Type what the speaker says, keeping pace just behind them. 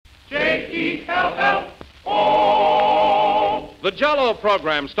J-E-L-L-O. The Jell-O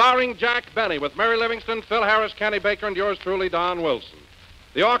program, starring Jack Benny, with Mary Livingston, Phil Harris, Kenny Baker, and yours truly, Don Wilson.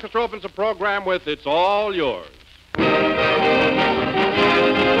 The orchestra opens the program with It's All Yours.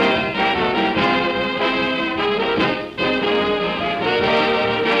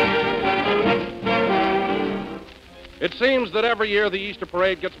 It seems that every year the Easter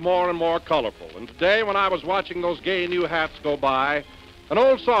parade gets more and more colorful. And today, when I was watching those gay new hats go by, an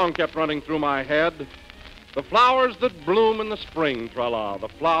old song kept running through my head. The flowers that bloom in the spring, tra-la, the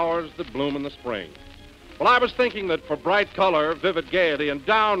flowers that bloom in the spring. Well, I was thinking that for bright color, vivid gaiety, and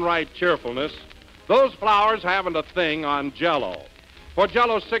downright cheerfulness, those flowers haven't a thing on Jell-O. For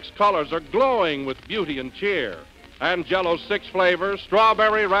Jell-O's 6 colors are glowing with beauty and cheer. And Jell-O's 6 flavors,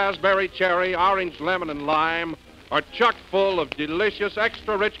 strawberry, raspberry, cherry, orange, lemon, and lime, are chock full of delicious,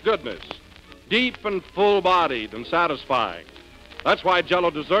 extra-rich goodness, deep and full-bodied and satisfying. That's why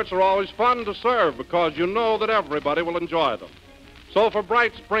Jell-O desserts are always fun to serve, because you know that everybody will enjoy them. So for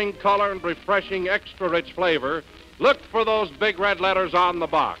bright spring color and refreshing, extra-rich flavor, look for those big red letters on the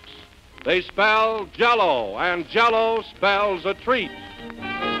box. They spell Jell-O, and Jell-O spells a treat.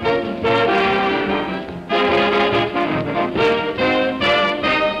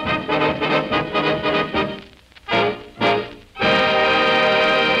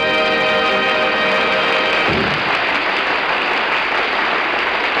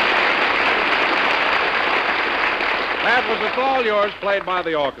 That was It's All Yours, played by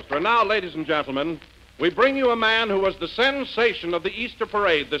the orchestra. Now, ladies and gentlemen, we bring you a man who was the sensation of the Easter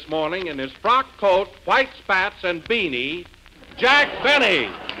parade this morning in his frock coat, white spats, and beanie, Jack Benny.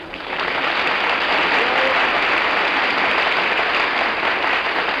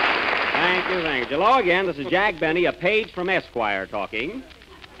 Thank you. Hello again. This is Jack Benny, a page from Esquire talking.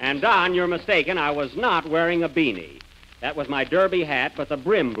 And, Don, you're mistaken. I was not wearing a beanie. That was my derby hat, but the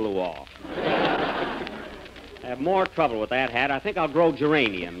brim blew off. I have more trouble with that hat. I think I'll grow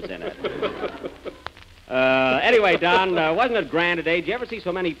geraniums in it. Anyway, Don, wasn't it grand today? Did you ever see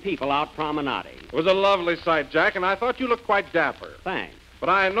so many people out promenading? It was a lovely sight, Jack, and I thought you looked quite dapper. Thanks. But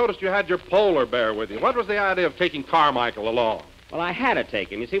I noticed you had your polar bear with you. What was the idea of taking Carmichael along? Well, I had to take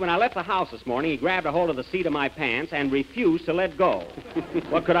him. You see, when I left the house this morning, he grabbed a hold of the seat of my pants and refused to let go.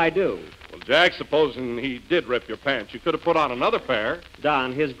 What could I do? Well, Jack, supposing he did rip your pants, you could have put on another pair.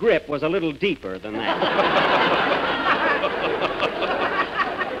 Don, his grip was a little deeper than that.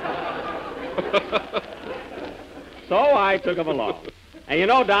 So I took him along. And you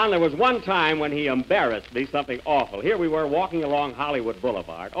know, Don, there was one time when he embarrassed me, something awful. Here we were walking along Hollywood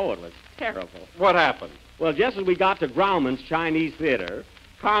Boulevard. Oh, it was terrible. What happened? Well, just as we got to Grauman's Chinese Theater,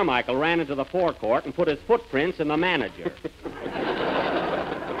 Carmichael ran into the forecourt and put his footprints in the manager.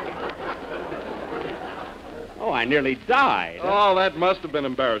 Oh, I nearly died. Oh, that must have been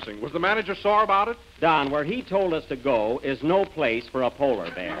embarrassing. Was the manager sore about it? Don, where he told us to go is no place for a polar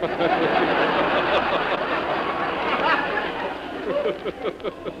bear.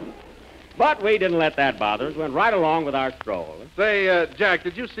 But we didn't let that bother us. Went right along with our stroll. Say, Jack,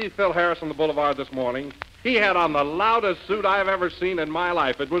 did you see Phil Harris on the boulevard this morning? He had on the loudest suit I've ever seen in my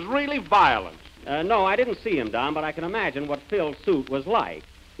life. It was really violent. No, I didn't see him, Don, but I can imagine what Phil's suit was like.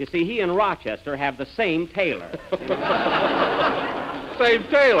 You see, he and Rochester have the same tailor. Same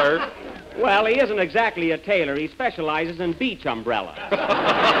tailor? Well, he isn't exactly a tailor. He specializes in beach umbrellas.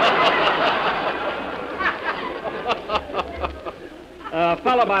 A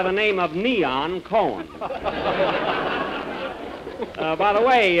fellow by the name of Neon Cohen. By the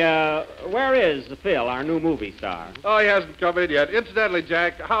way, where is Phil, our new movie star? Oh, he hasn't come in yet. Incidentally,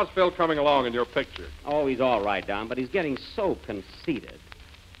 Jack, how's Phil coming along in your picture? Oh, he's all right, Don, but he's getting so conceited.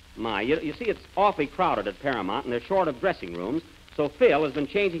 My, you see, it's awfully crowded at Paramount, and they're short of dressing rooms, so Phil has been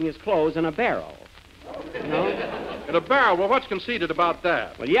changing his clothes in a barrel. You know? In a barrel? Well, what's conceited about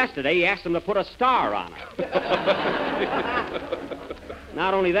that? Well, yesterday he asked him to put a star on it.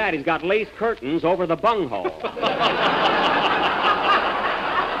 Not only that, he's got lace curtains over the bunghole.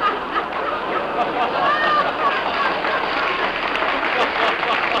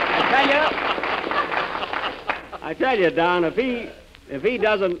 I tell you, Don, if he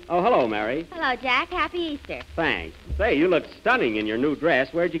doesn't... Oh, hello, Mary. Hello, Jack. Happy Easter. Thanks. Say, you look stunning in your new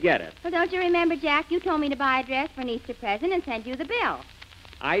dress. Where'd you get it? Well, don't you remember, Jack, you told me to buy a dress for an Easter present and send you the bill.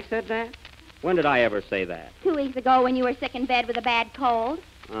 I said that? When did I ever say that? 2 weeks ago when you were sick in bed with a bad cold.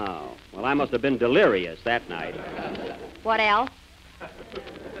 Oh, well, I must have been delirious that night. What else?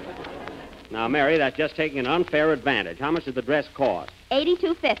 Now, Mary, that's just taking an unfair advantage. How much did the dress cost?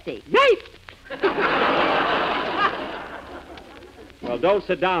 $82.50. Yikes! Well, don't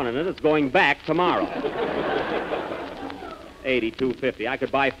sit down in it. It's going back tomorrow. $82.50. I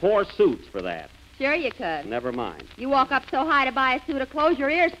could buy 4 suits for that. Sure you could. Never mind. You walk up so high to buy a suit of clothes, your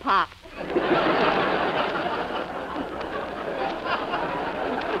ears pop.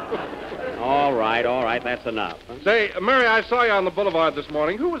 All right, that's enough. Huh? Say, Mary, I saw you on the boulevard this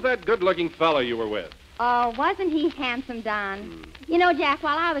morning. Who was that good-looking fellow you were with? Oh, wasn't he handsome, Don? You know, Jack,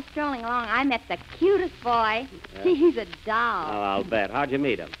 while I was strolling along, I met the cutest boy. Yeah. He's a doll. Oh, I'll bet. How'd you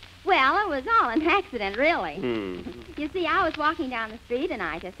meet him? Well, it was all an accident, really. Hmm. You see, I was walking down the street, and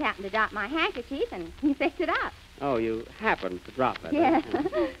I just happened to drop my handkerchief, and he picked it up. Oh, you happened to drop it. Yeah.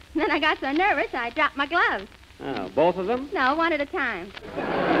 Huh? Then I got so nervous, I dropped my gloves. Oh, both of them? No, one at a time.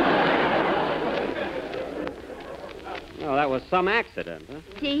 Oh, that was some accident, huh?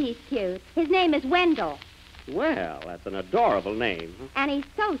 Gee, he's cute. His name is Wendell. Well, that's an adorable name. Huh? And he's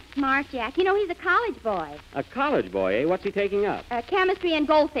so smart, Jack. You know, he's a college boy. A college boy, eh? What's he taking up? Chemistry and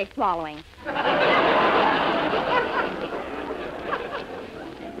goldfish swallowing.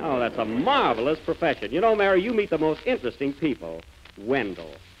 Oh, that's a marvelous profession. You know, Mary, you meet the most interesting people.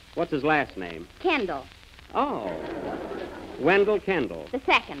 Wendell. What's his last name? Kendall, Oh, Wendell Kendall. the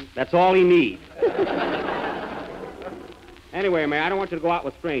second. That's all he needs. Anyway, Mary, I don't want you to go out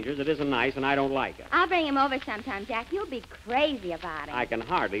with strangers. It isn't nice, and I don't like it. I'll bring him over sometime, Jack. You'll be crazy about him. I can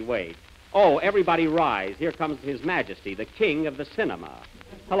hardly wait. Oh, everybody rise. Here comes His Majesty, the King of the Cinema.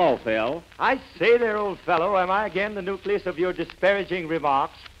 Hello, Phil. I say there, old fellow, am I again the nucleus of your disparaging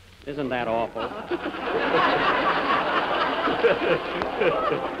remarks? Isn't that awful?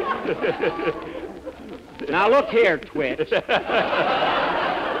 Now, look here, Twitch. Now,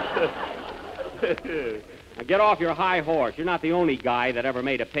 get off your high horse. You're not the only guy that ever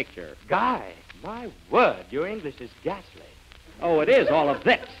made a picture. Guy, my word, your English is ghastly. Oh, it is all of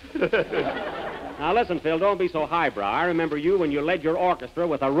this. Now, listen, Phil, don't be so highbrow. I remember you when you led your orchestra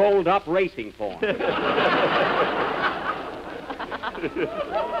with a rolled-up racing form.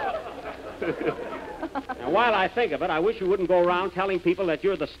 Now, while I think of it, I wish you wouldn't go around telling people that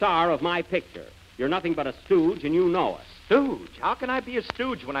you're the star of my picture. You're nothing but a stooge, and you know it. Stooge? How can I be a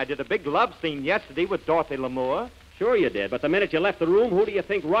stooge when I did a big love scene yesterday with Dorothy Lamour? Sure you did, but the minute you left the room, who do you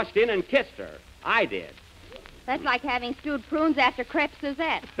think rushed in and kissed her? I did. That's like having stewed prunes after crepe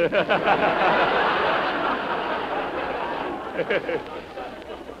Suzette.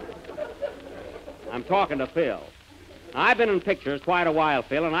 I'm talking to Phil. I've been in pictures quite a while,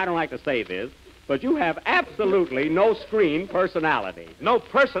 Phil, and I don't like to say this, but you have absolutely no screen personality. No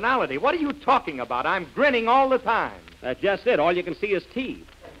personality? What are you talking about? I'm grinning all the time. That's just it. All you can see is teeth.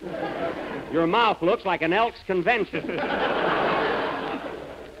 Your mouth looks like an Elks convention.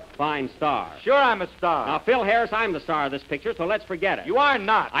 Fine star. Sure, I'm a star. Now, Phil Harris, I'm the star of this picture, so let's forget it. You are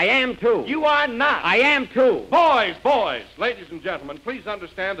not. I am, too. You are not. I am, too. Boys, ladies and gentlemen, please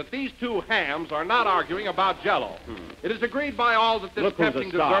understand that these two hams are not arguing about Jell-O. It is agreed by all that this Look who's a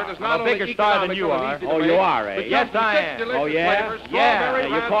tempting star. dessert is I'm not a only bigger star than economical you and are. easy to Oh, make, you are, eh? but Yes, comes in I six am. delicious Oh, yeah? flavors, Yeah. strawberry, Now,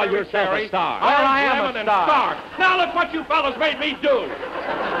 you call raspberry, yourself a cherry, star. Well, orange, I am a lemon, and star. star. Now look what you fellas made me do.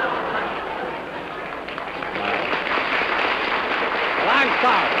 Well, I'm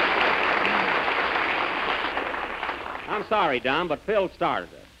sorry. I'm sorry, Don, but Phil started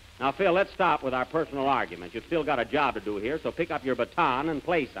it. Now, Phil, let's stop with our personal arguments. You've still got a job to do here, so pick up your baton and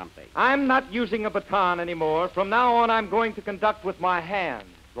play something. I'm not using a baton anymore. From now on, I'm going to conduct with my hands,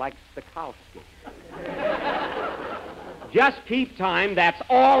 like Stokowski. Just keep time, that's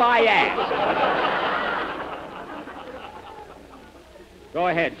all I ask. Go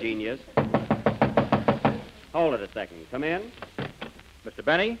ahead, genius. Hold it a second. Come in. Mr.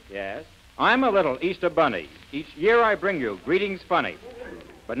 Benny, Yes? I'm a little Easter bunny. Each year I bring you greetings funny.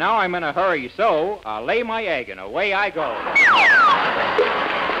 But now I'm in a hurry, so I'll lay my egg and away I go.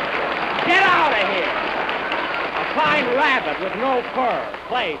 Get out of here! A fine rabbit with no fur.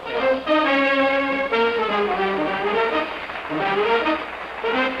 Play, Phil.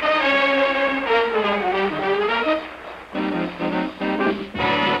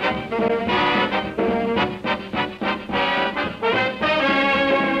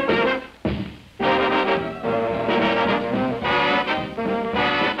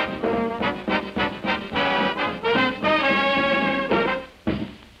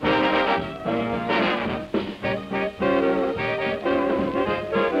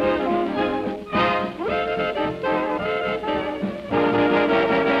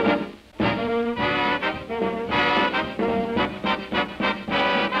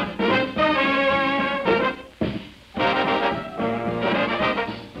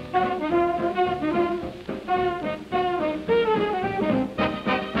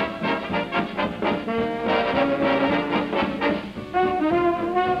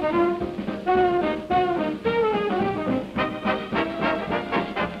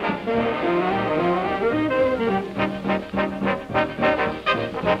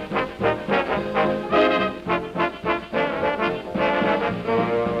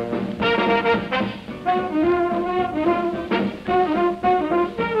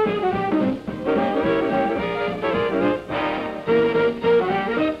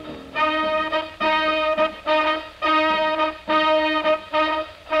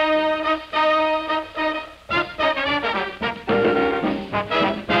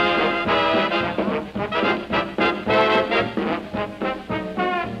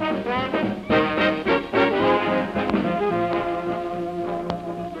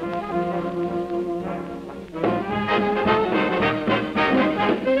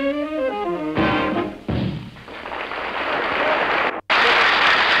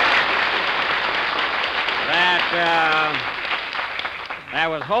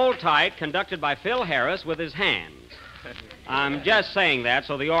 Hold Tight, conducted by Phil Harris with his hands. I'm just saying that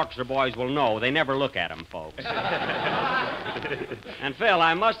so the orchestra boys will know. They never look at them, folks. And, Phil,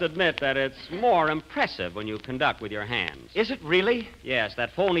 I must admit that it's more impressive when you conduct with your hands. Is it really? Yes,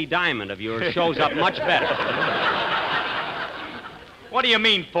 that phony diamond of yours shows up much better. What do you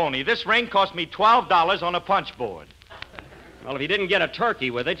mean, phony? This ring cost me $12 on a punch board. Well, if you didn't get a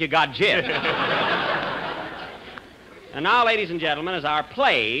turkey with it, you got gypped. And now, ladies and gentlemen, as our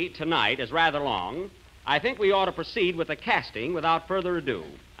play tonight is rather long, I think we ought to proceed with the casting without further ado.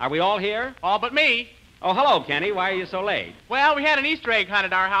 Are we all here? All but me. Oh, hello, Kenny. Why are you so late? Well, we had an Easter egg hunt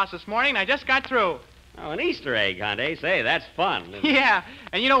at our house this morning, and I just got through. Oh, an Easter egg hunt, eh? Say, that's fun. Yeah,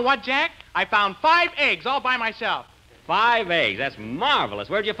 and you know what, Jack? I found 5 eggs all by myself. 5 eggs. That's marvelous.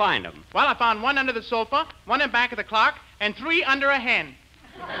 Where'd you find them? Well, I found 1 under the sofa, 1 in back of the clock, and 3 under a hen.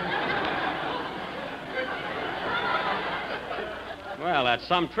 Well, that's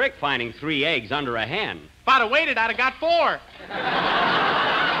some trick finding 3 eggs under a hen. If I'd have waited, I'd have got 4.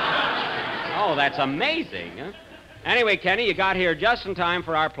 Oh, that's amazing. Huh? Anyway, Kenny, you got here just in time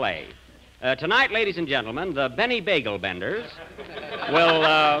for our play. Tonight, ladies and gentlemen, the Benny Bagel Benders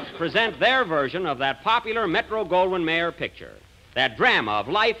will present their version of that popular Metro-Goldwyn-Mayer picture, that drama of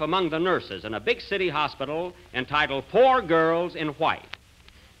life among the nurses in a big city hospital entitled 4 Girls in White.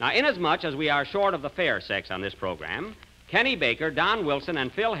 Now, inasmuch as we are short of the fair sex on this program, Kenny Baker, Don Wilson,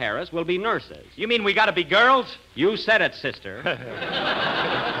 and Phil Harris will be nurses. You mean we gotta be girls? You said it, sister.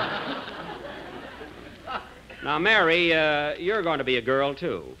 Now, Mary, you're going to be a girl,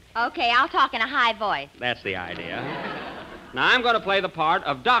 too. Okay, I'll talk in a high voice. That's the idea. Now, I'm going to play the part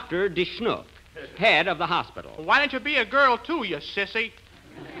of Dr. DeSchnook, head of the hospital. Why don't you be a girl, too, you sissy?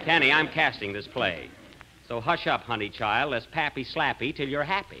 Kenny, I'm casting this play. So hush up, honey child. Let's pappy slappy till you're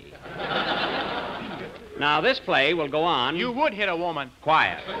happy. Now, this play will go on... You would hit a woman.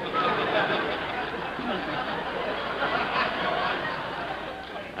 Quiet.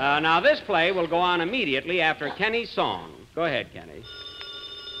 Now, this play will go on immediately after Kenny's song. Go ahead, Kenny.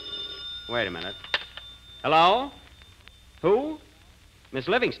 Wait a minute. Hello? Who? Miss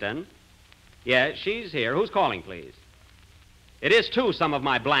Livingston? Yes, she's here. Who's calling, please? It is, too, some of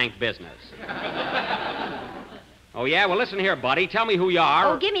my blank business. Oh, yeah? Well, listen here, buddy. Tell me who you are.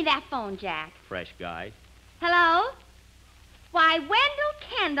 Oh, give me that phone, Jack. Fresh guy. Hello? Why, Wendell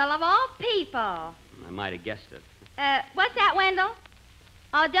Kendall, of all people. I might have guessed it. What's that, Wendell?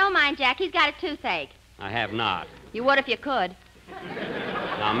 Oh, don't mind Jack. He's got a toothache. I have not. You would if you could.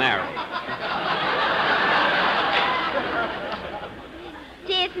 Now, Mary.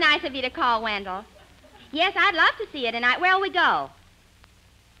 Gee, it's nice of you to call, Wendell. Yes, I'd love to see you tonight. Where'll we go?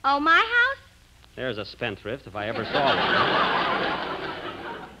 Oh, my house? There's a spendthrift if I ever saw one.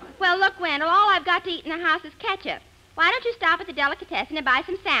 Well, look, Wendell, all I've got to eat in the house is ketchup. Why don't you stop at the delicatessen and buy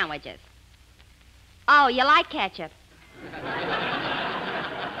some sandwiches? Oh, you like ketchup?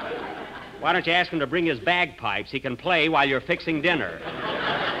 Why don't you ask him to bring his bagpipes? He can play while you're fixing dinner.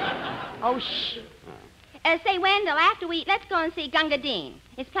 Oh, shh. Say, Wendell, after we eat, let's go and see Gunga Din.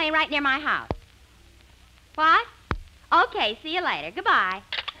 It's playing right near my house. What? Okay, see you later. Goodbye.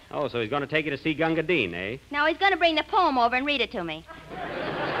 Oh, so he's going to take you to see Gunga Din, eh? No, he's going to bring the poem over and read it to me.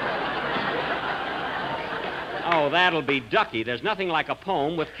 Oh, that'll be ducky. There's nothing like a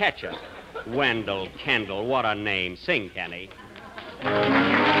poem with ketchup. Wendell Kendall, what a name. Sing, Kenny.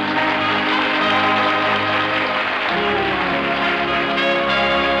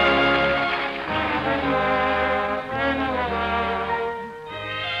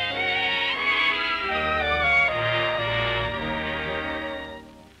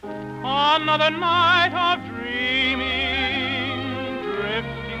 Another night of dreaming,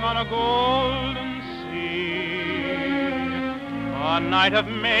 drifting on a golden sea. A night of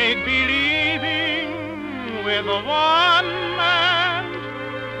make-believing with one man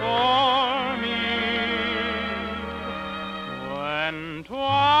for me. When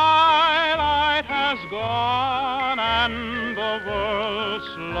twilight has gone and the world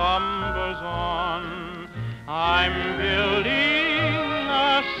slumbers on, I'm building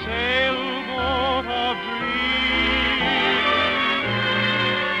a sailboat of dreams.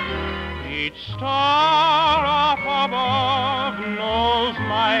 Each star up above knows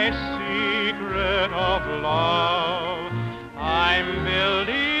my secret of love. I'm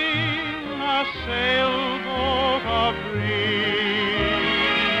building a sailboat of dreams.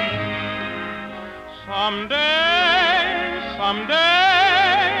 Someday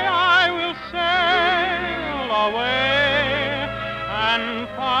I will sail away and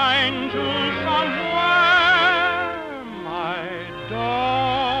find you somewhere, my darling.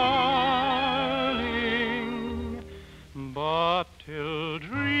 But till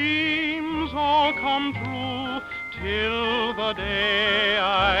dreams the day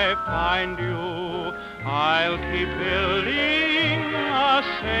I find you, I'll keep building a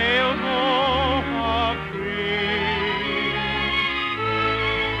sailboat of dreams.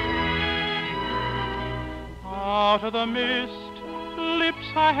 Out of the mist,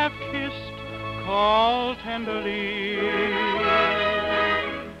 lips I have kissed call tenderly.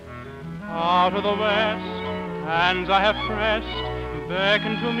 Out of the west, hands I have pressed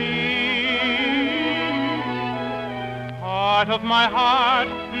beckon to me. Heart of my heart,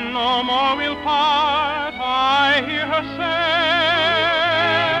 no more we'll part, I hear her say.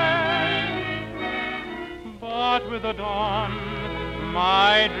 But with the dawn,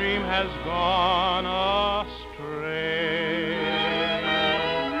 my dream has gone astray.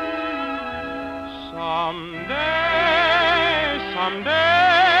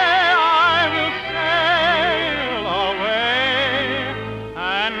 Someday, I will sail away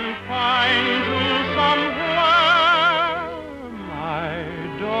and find you somewhere, my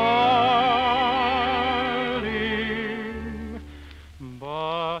darling.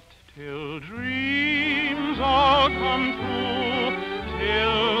 But till dreams all come true,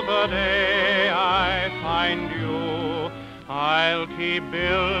 till the day I find you, I'll keep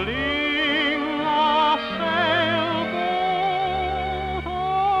building a sailboat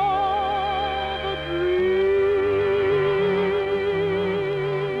of dreams.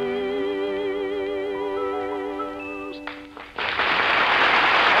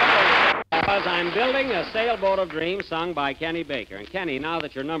 Because I'm building a sailboat of dreams sung by Kenny Baker. And Kenny, now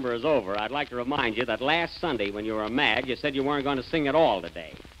that your number is over, I'd like to remind you that last Sunday when you were mad, you said you weren't going to sing at all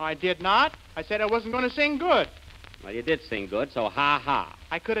today. I did not. I said I wasn't going to sing good. Well, you did sing good, so ha-ha.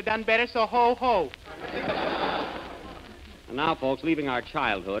 I could have done better, so ho-ho. And now, folks, leaving our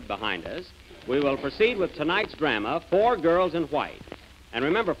childhood behind us, we will proceed with tonight's drama, Four Girls in White. And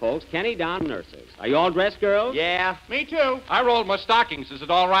remember, folks, Kenny, Don, nurses. Are you all dressed, girls? Yeah. Me too. I rolled my stockings. Is it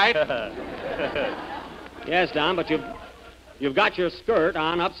all right? Yes, Don, but you've got your skirt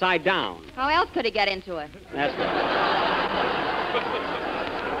on upside down. How else could he get into it? That's right.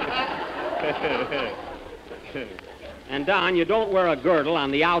 And, Don, you don't wear a girdle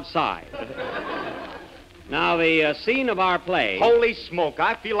on the outside. Now, the scene of our play... Holy smoke,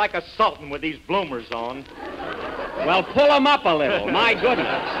 I feel like a sultan with these bloomers on. Well, pull them up a little. My goodness.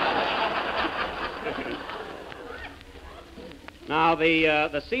 Now,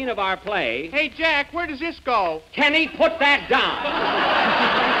 the scene of our play... Hey, Jack, where does this go? Kenny, put that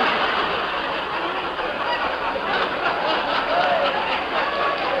down.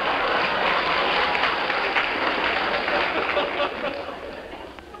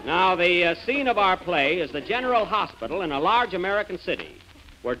 Now, the scene of our play is the General Hospital in a large American city,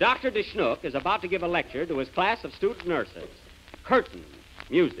 where Dr. DeSchnook is about to give a lecture to his class of student nurses. Curtain,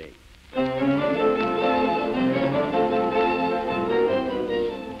 music. Oh,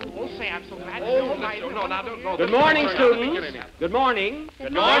 say, I'm so glad. Good morning, students. Good morning.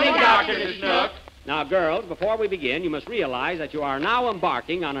 Good morning, Dr. DeSchnook. Now, girls, before we begin, you must realize that you are now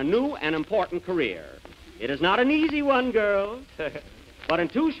embarking on a new and important career. It is not an easy one, girls. But in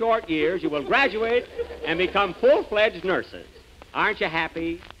 2 short years, you will graduate and become full-fledged nurses. Aren't you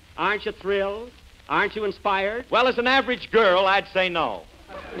happy? Aren't you thrilled? Aren't you inspired? Well, as an average girl, I'd say no.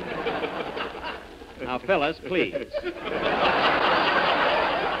 Now, Phyllis, please.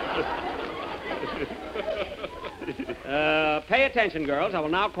 Pay attention, girls. I will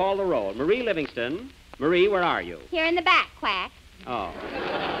now call the roll. Marie Livingston. Marie, where are you? Here in the back, Quack. Oh.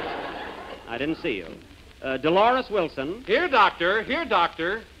 I didn't see you. Dolores Wilson. Here, doctor. Here,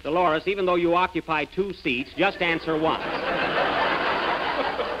 doctor. Dolores, even though you occupy 2 seats, just answer once.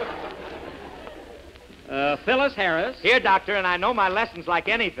 Phyllis Harris. Here, doctor, and I know my lessons like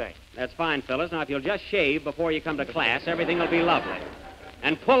anything. That's fine, Phyllis. Now, if you'll just shave before you come to class, everything will be lovely.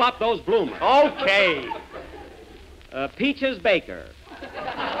 And pull up those bloomers. Okay. Peaches Baker.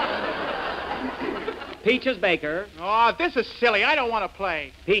 Peaches Baker. Oh, this is silly. I don't want to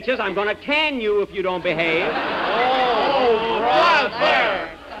play. Peaches, I'm going to can you if you don't behave. Oh, brother!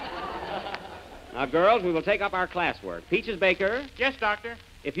 Now, girls, we will take up our classwork. Peaches Baker, Yes, doctor.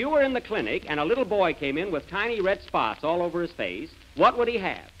 if you were in the clinic and a little boy came in with tiny red spots all over his face, what would he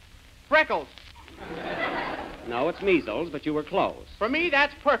have? Freckles. No, it's measles, but you were close. For me,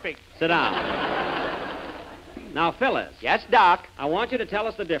 that's perfect. Sit down. Now, Phyllis. Yes, Doc. I want you to tell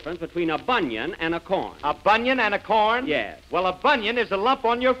us the difference between a bunion and a corn. A bunion and a corn? Yes. Well, a bunion is a lump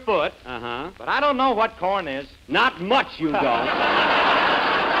on your foot, Uh-huh. but I don't know what corn is. Not much, you don't.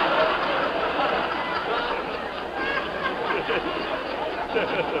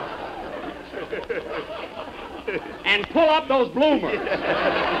 And pull up those bloomers.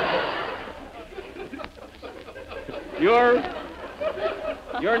 You're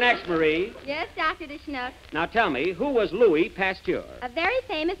You're next, Marie. Yes, Dr. DeSchnook. Now tell me, who was Louis Pasteur? A very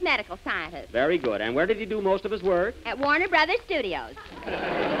famous medical scientist. Very good. And where did he do most of his work? At Warner Brothers Studios.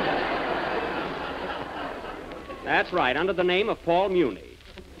 That's right, under the name of Paul Muni.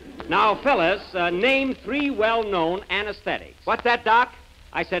 Now, Phyllis, name 3 well-known anesthetics. What's that, Doc?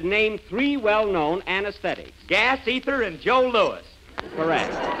 I said name 3 well-known anesthetics. Gas, ether, and Joe Louis.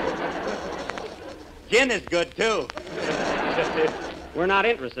 Correct. Gin is good, too. We're not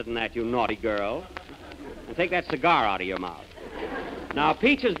interested in that, you naughty girl. And take that cigar out of your mouth. Now,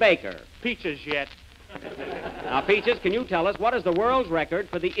 Peaches Baker. Peaches yet. Now, Peaches, can you tell us what is the world's record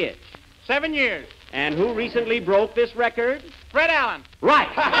for the itch? 7 years. And who recently broke this record? Fred Allen. Right.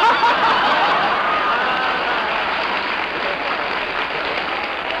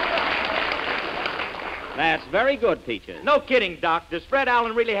 That's very good, Peaches. No kidding, Doc. Does Fred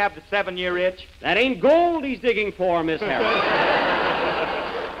Allen really have the 7-year itch? That ain't gold he's digging for, Miss Harris.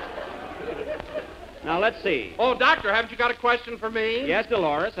 Now, let's see. Oh, Doctor, haven't you got a question for me? Yes,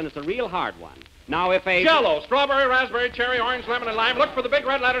 Dolores, and it's a real hard one. Now, if a... Jell-O, strawberry, raspberry, cherry, orange, lemon, and lime. Look for the big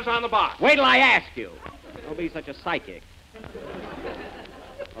red letters on the box. Wait till I ask you. Don't be such a psychic.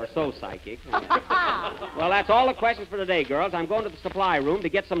 Or so psychic. Well, that's all the questions for today, girls. I'm going to the supply room to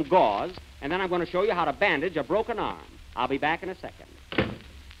get some gauze, and then I'm going to show you how to bandage a broken arm. I'll be back in a second.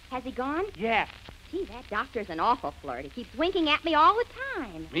 Has he gone? Yeah. Gee, that doctor's an awful flirt. He keeps winking at me all the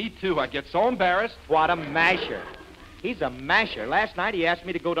time. Me, too. I get so embarrassed. What a masher. He's a masher. Last night he asked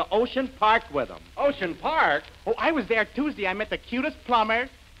me to go to Ocean Park with him. Ocean Park? Oh, I was there Tuesday. I met the cutest plumber.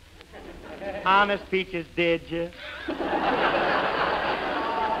 Honest, Peaches, did you?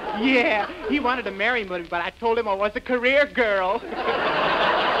 Yeah, he wanted to marry me, but I told him I was a career girl.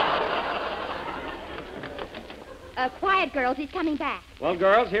 Quiet, girls. He's coming back. Well,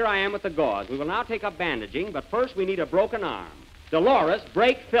 girls, here I am with the gauze. We will now take up bandaging, but first we need a broken arm. Dolores,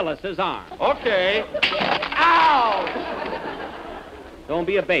 break Phyllis's arm. Okay. Ow! Don't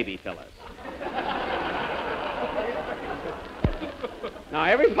be a baby, Phyllis. Now,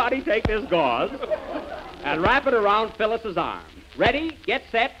 everybody take this gauze and wrap it around Phyllis's arm. Ready, get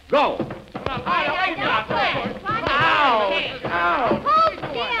set, go. Ow! Hold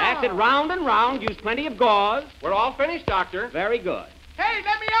still. That's it, round and round. Use plenty of gauze. We're all finished, Doctor. Very good. Hey,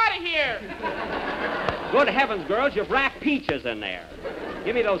 let me out of here! Good heavens, girls, you've wrapped Peaches in there.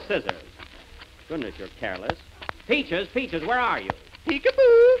 Give me those scissors. Goodness, you're careless. Peaches, where are you?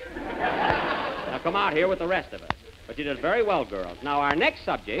 Peekaboo! Now come out here with the rest of us. But you did very well, girls. Now, our next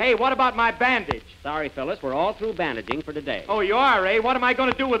subject... Hey, what about my bandage? Sorry, Phyllis, we're all through bandaging for today. Oh, you are, eh? What am I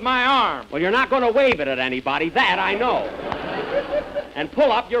going to do with my arm? Well, you're not going to wave it at anybody. That I know. And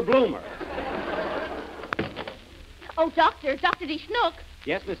pull up your bloomer. Oh, Dr. DeSchnook,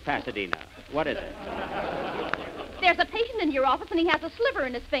 Yes, Miss Pasadena. What is it? there's a patient in your office and he has a sliver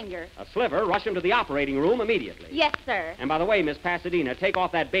in his finger. A sliver? Rush him to the operating room immediately. Yes, sir. And by the way, Miss Pasadena, take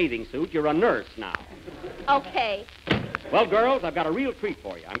off that bathing suit. You're a nurse now. Okay. Well, girls, I've got a real treat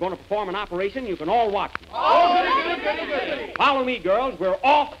for you. I'm going to perform an operation. You can all watch me. Oh, goody. Follow me, girls. We're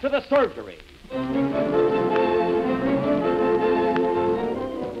off to the surgery.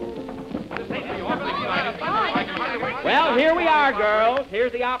 Well, here we are, girls.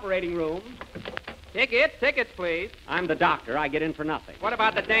 Here's the operating room. Tickets, please. I'm the doctor. I get in for nothing. What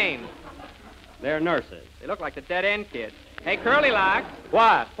about the dames? They're nurses. They look like the dead-end kids. Hey, Curly Lock,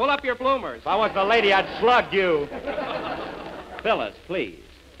 What? pull up your bloomers. If I wasn't a lady, I'd slug you. Phyllis, please.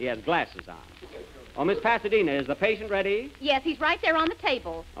 He has glasses on. Oh, Miss Pasadena, is the patient ready? Yes, he's right there on the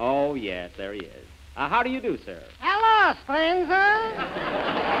table. Oh, yes, there he is. How do you do, sir? Hello, stranger.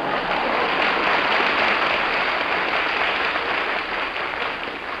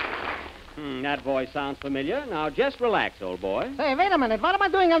 That voice sounds familiar. Now, just relax, old boy. Say, wait a minute. What am I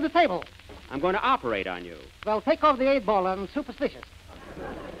doing on the table? I'm going to operate on you. Well, take off the 8-ball. I'm superstitious.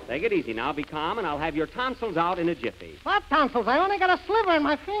 Take it easy now. Be calm, and I'll have your tonsils out in a jiffy. What tonsils? I only got a sliver in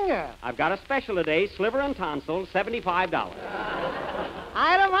my finger. I've got a special today, sliver and tonsils, $75.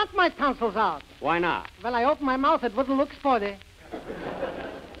 I don't want my tonsils out. Why not? Well, I opened my mouth. It wouldn't look sporty.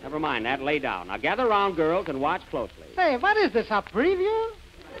 Never mind that. Lay down. Now, gather around, girls, and watch closely. Say, what is this, a preview?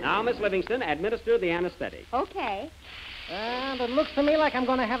 Now, Miss Livingston, administer the anesthetic. Okay. And it looks to me like I'm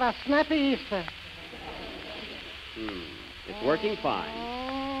going to have a snappy Easter. It's working fine.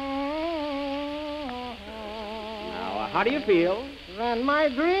 Now, how do you feel? When my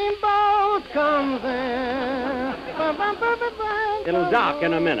dreamboat comes in. It'll dock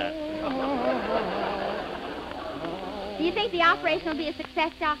in a minute. Do you think the operation will be a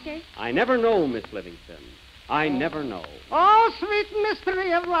success, Doctor? I never know, Miss Livingston. I never know. Oh, sweet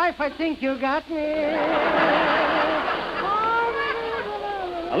mystery of life, I think you got me.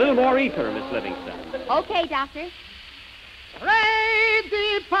 A little more ether, Miss Livingston. Okay, Doctor.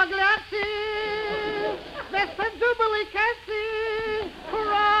 Ready, Pugliasi, Vesta Duplicasi,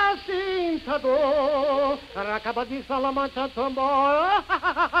 Crossing Tado, Rakabadi Salamanca Tombo.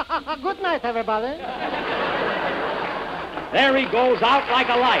 Good night, everybody. There he goes out like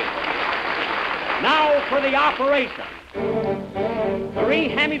a light. Now for the operation. Marie,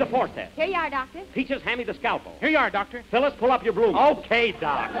 hand me the forceps. Here you are, Doctor. Peaches, hand me the scalpel. Here you are, Doctor. Phyllis, pull up your broom. Okay,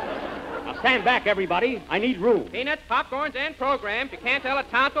 Doc. Now stand back, everybody. I need room. Peanuts, popcorns, and programs. You can't tell a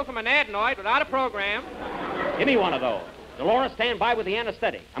tonsil from an adenoid without a program. Give me one of those. Dolores, stand by with the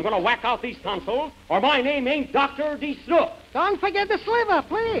anesthetic. I'm going to whack out these tonsils, or my name ain't Dr. D. Snook. Don't forget the sliver,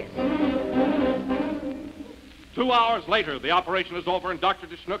 please. 2 hours later, the operation is over, and Dr.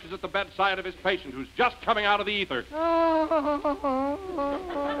 DeSnook is at the bedside of his patient who's just coming out of the ether.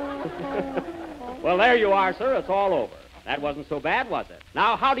 Well, there you are, sir. It's all over. That wasn't so bad, was it?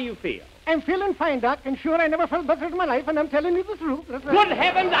 Now, how do you feel? I'm feeling fine, Doc, and sure I never felt better in my life, and I'm telling you the truth. That's right. Good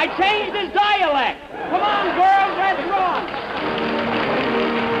heavens, I changed his dialect. Come on, girls, let's run.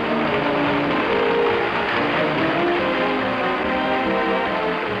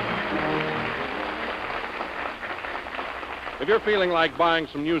 If you're feeling like buying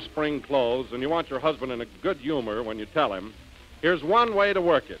some new spring clothes and you want your husband in a good humor when you tell him, here's one way to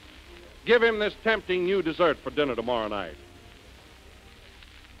work it. Give him this tempting new dessert for dinner tomorrow night.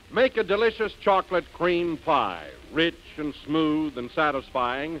 Make a delicious chocolate cream pie, rich and smooth and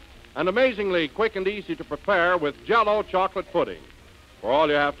satisfying, and amazingly quick and easy to prepare with Jell-O chocolate pudding. For all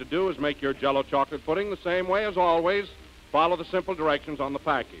you have to do is make your Jell-O chocolate pudding the same way as always. Follow the simple directions on the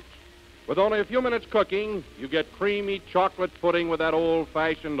package. With only a few minutes cooking, you get creamy chocolate pudding with that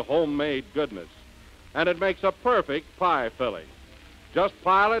old-fashioned homemade goodness. And it makes a perfect pie filling. Just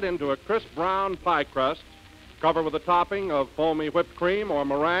pile it into a crisp brown pie crust, cover with a topping of foamy whipped cream or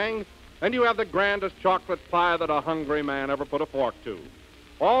meringue, and you have the grandest chocolate pie that a hungry man ever put a fork to.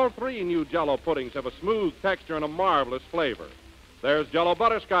 All three new Jell-O puddings have a smooth texture and a marvelous flavor. There's Jell-O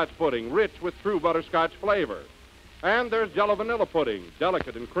butterscotch pudding, rich with true butterscotch flavor. And there's Jell-O vanilla pudding,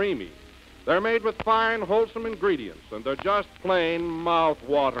 delicate and creamy. They're made with fine, wholesome ingredients, and they're just plain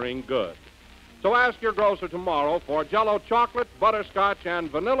mouth-watering good. So ask your grocer tomorrow for Jell-O chocolate, butterscotch, and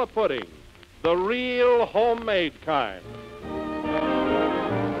vanilla pudding, the real homemade kind.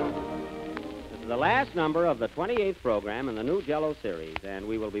 This is the last number of the 28th program in the new Jell-O series, and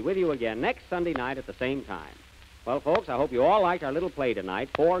we will be with you again next Sunday night at the same time. Well, folks, I hope you all liked our little play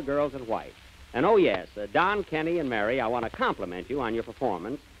tonight, Four Girls in White. And, oh, yes, Don, Kenny, and Mary, I want to compliment you on your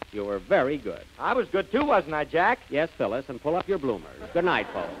performance. You were very good. I was good, too, wasn't I, Jack? Yes, Phyllis, and pull up your bloomers. Good night,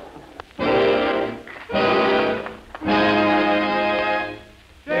 folks.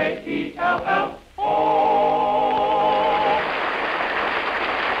 J-E-L-L-O.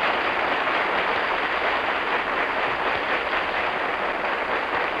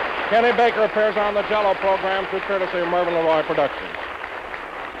 Kenny Baker appears on the Jell-O program through courtesy of Mervyn LeRoy Productions.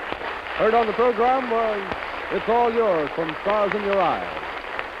 Heard on the program was It's All Yours from Stars in Your Eyes.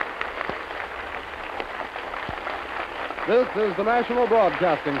 This is the National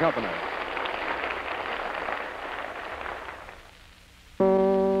Broadcasting Company.